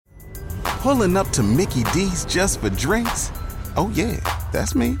Pulling up to Mickey D's just for drinks? Oh yeah,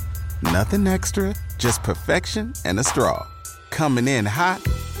 that's me. Nothing extra, just perfection and a straw. Coming in hot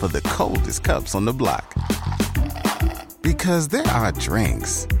for the coldest cups on the block. Because there are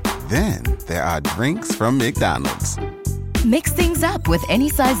drinks. Then there are drinks from McDonald's. Mix things up with any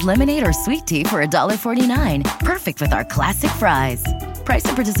size lemonade or sweet tea for $1.49. Perfect with our classic fries. Price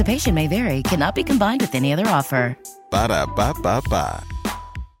and participation may vary. Cannot be combined with any other offer. Ba-da-ba-ba-ba.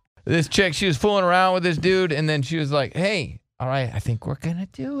 This chick, she was fooling around with this dude, and then she was like, hey, all right, I think we're going to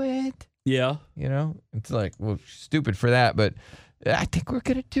do it. Yeah. You know, it's like, well, stupid for that, but I think we're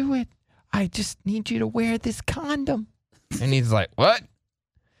going to do it. I just need you to wear this condom. And he's like, what?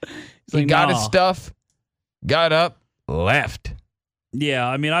 He got his stuff, got up, left. Yeah,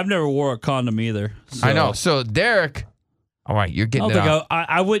 I mean, I've never wore a condom either. So. I know. So, Derek, all right, you're getting it out.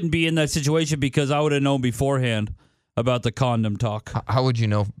 I wouldn't be in that situation because I would have known beforehand about the condom talk. How would you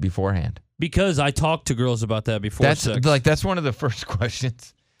know beforehand? Because I talked to girls about that before sex. That's one of the first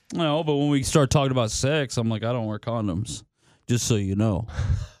questions. No, but when we start talking about sex, I'm like, I don't wear condoms, just so you know.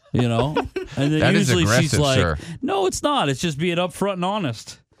 You know? And then that usually is she's like, sir. no, it's not. It's just being upfront and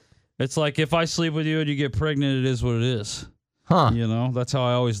honest. It's like if I sleep with you and you get pregnant, it is what it is. Huh. You know? That's how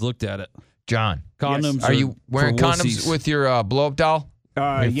I always looked at it. John. Condoms. Are you wearing condoms with your blow-up doll? Your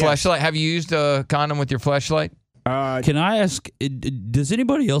fleshlight? Have you used a condom with your fleshlight? Can I ask, does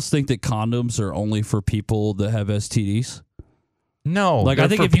anybody else think that condoms are only for people that have STDs? No. Like, I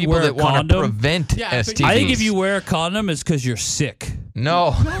think if you wear a condom, prevent STDs. I think if you wear a condom, it's because you're sick.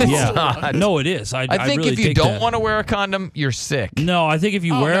 No, it's not. No, it is. I think really if you don't want to wear a condom, you're sick. No, I think if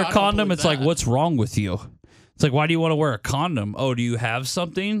you wear a condom, it's like, what's wrong with you? It's like, why do you want to wear a condom? Oh, do you have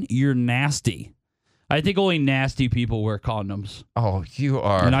something? You're nasty. I think only nasty people wear condoms. Oh, you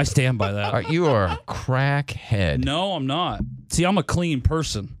are. And I stand by that. You are a crackhead. No, I'm not. See, I'm a clean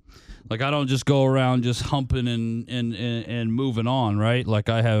person. Like, I don't just go around just humping and moving on, right? Like,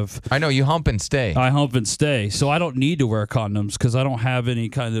 I know, you hump and stay. I hump and stay. So I don't need to wear condoms because I don't have any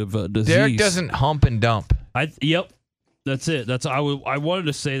kind of disease. Derek doesn't hump and dump. Yep. That's it. I wanted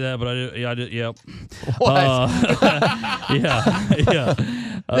to say that, but I did. Yep. What? Yeah.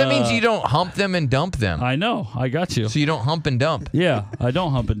 That means you don't hump them and dump them. I know. I got you. So you don't hump and dump. Yeah, I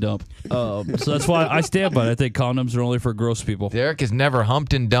don't hump and dump. So that's why I stand by it. I think condoms are only for gross people. Derek has never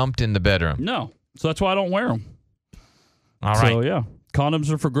humped and dumped in the bedroom. No. So that's why I don't wear them. All right. So yeah,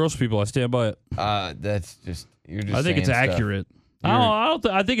 condoms are for gross people. I stand by it. That's just you're just. I think it's accurate.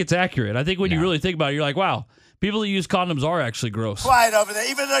 I think it's accurate. I think when you really think about it, you're like, wow. People that use condoms are actually gross. Quiet over there.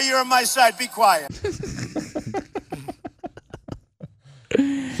 Even though you're on my side, be quiet.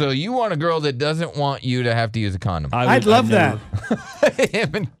 So you want a girl that doesn't want you to have to use a condom? I'd love that.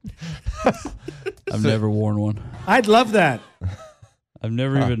 I've never worn one. I'd love that. I've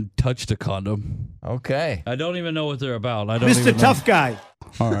never even touched a condom. Okay. I don't even know what they're about. I don't Mr. even Tough Guy.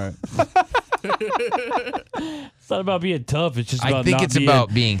 All right. It's not about being tough. It's just about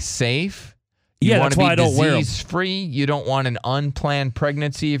about being safe. You want that's to be why I don't wear them. disease-free. You don't want an unplanned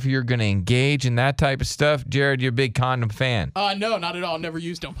pregnancy if you're going to engage in that type of stuff. Jared, you're a big condom fan. No, not at all. Never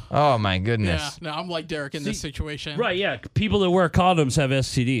used them. Oh, my goodness. Yeah, no, I'm like Derek in this situation. Right, yeah. People that wear condoms have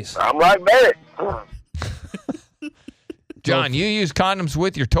STDs. I'm like Barrett. John, you use condoms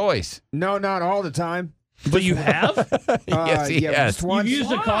with your toys. No, not all the time. But you have? Yes, he has. Just once. You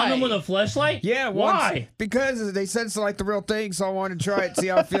used a condom with a fleshlight? Yeah, once. Why? Because they said it's like the real thing, so I wanted to try it, see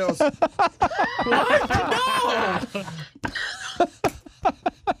how it feels. What? No.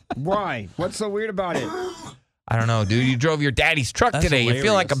 Why? What's so weird about it? I don't know, dude. You drove your daddy's truck That's today. You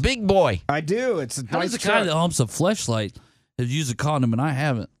feel like a hilarious. big boy. I do. It's a How nice does the guy that humps a fleshlight has used a condom and I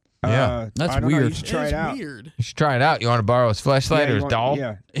haven't? Yeah. That's I don't know. weird. You should try it out. Weird. You should try it out. You want to borrow his fleshlight or his doll?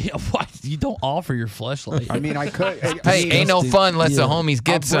 Yeah. Yeah, what? You don't offer your fleshlight. I mean, I could. Hey, ain't no fun unless the homies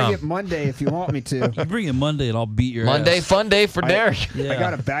get I'll bring some. it Monday if you want me to. You bring it Monday and I'll beat your Monday, ass. fun day for Derek. Yeah. I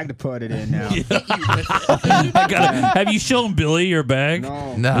got a bag to put it in now. Have you shown Billy your bag?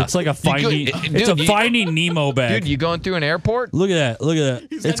 No. No. It's like a Finding. It's a Finding Nemo bag. Dude, you going through an airport? Look at that. Look at that.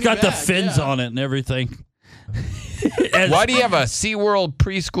 He's It's got got new the bag, fins yeah. on it and everything. Why do you have a SeaWorld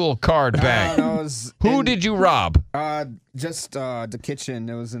preschool card bag? No, Who did you rob? Just the kitchen.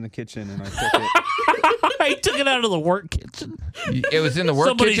 It was in the kitchen, and I took it. I took it out of the work kitchen. It was in the work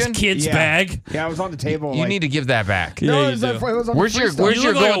Somebody's kitchen? kid's bag. Yeah, I was on the table. You need to give that back. No, Yeah, it was, you it do. was on Where's the your free where's You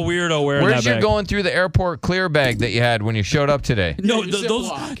your look like a going weirdo wearing Where's that your bag. going through the airport clear bag that you had when you showed up today? No,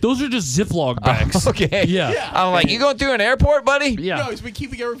 Ziploc. those are just Ziploc bags. Okay. Yeah. I'm like, you going through an airport, buddy? Yeah. No, he's been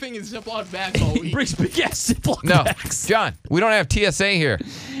keeping everything in Ziploc bags all He week. brings big ass Ziploc No, bags. John, we don't have TSA here.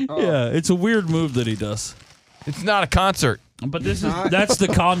 Yeah, it's a weird move that he does. It's not a concert. But that's the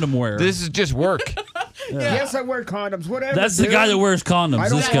condom wearer. This is just work. Yes, I wear condoms. Whatever. That's the guy that wears condoms.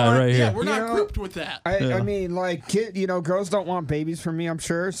 This guy right here. Yeah, we're not grouped with that. I mean, like, girls don't want babies from me, I'm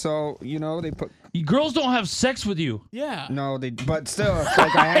sure. So, they put. Girls don't have sex with you. Yeah. No, but still,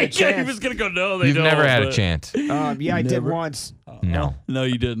 like, I had a chance. He was going to go, no, they You've don't. never had a chance. Yeah, I did once. No. No,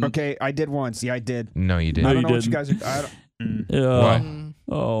 you didn't. Okay, I did once. Yeah, I did. No, you didn't. I don't know what you guys are. What?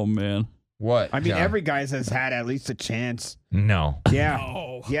 Oh, man. What? I mean, every guy has had at least a chance. No. Yeah.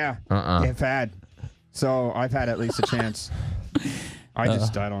 Oh. Yeah. They've had. So I've had at least a chance. I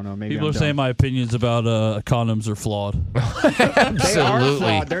don't know. Maybe people I'm are saying dumb. my opinions about condoms are flawed. They are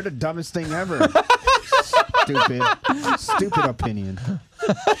flawed. They're the dumbest thing ever. Stupid opinion.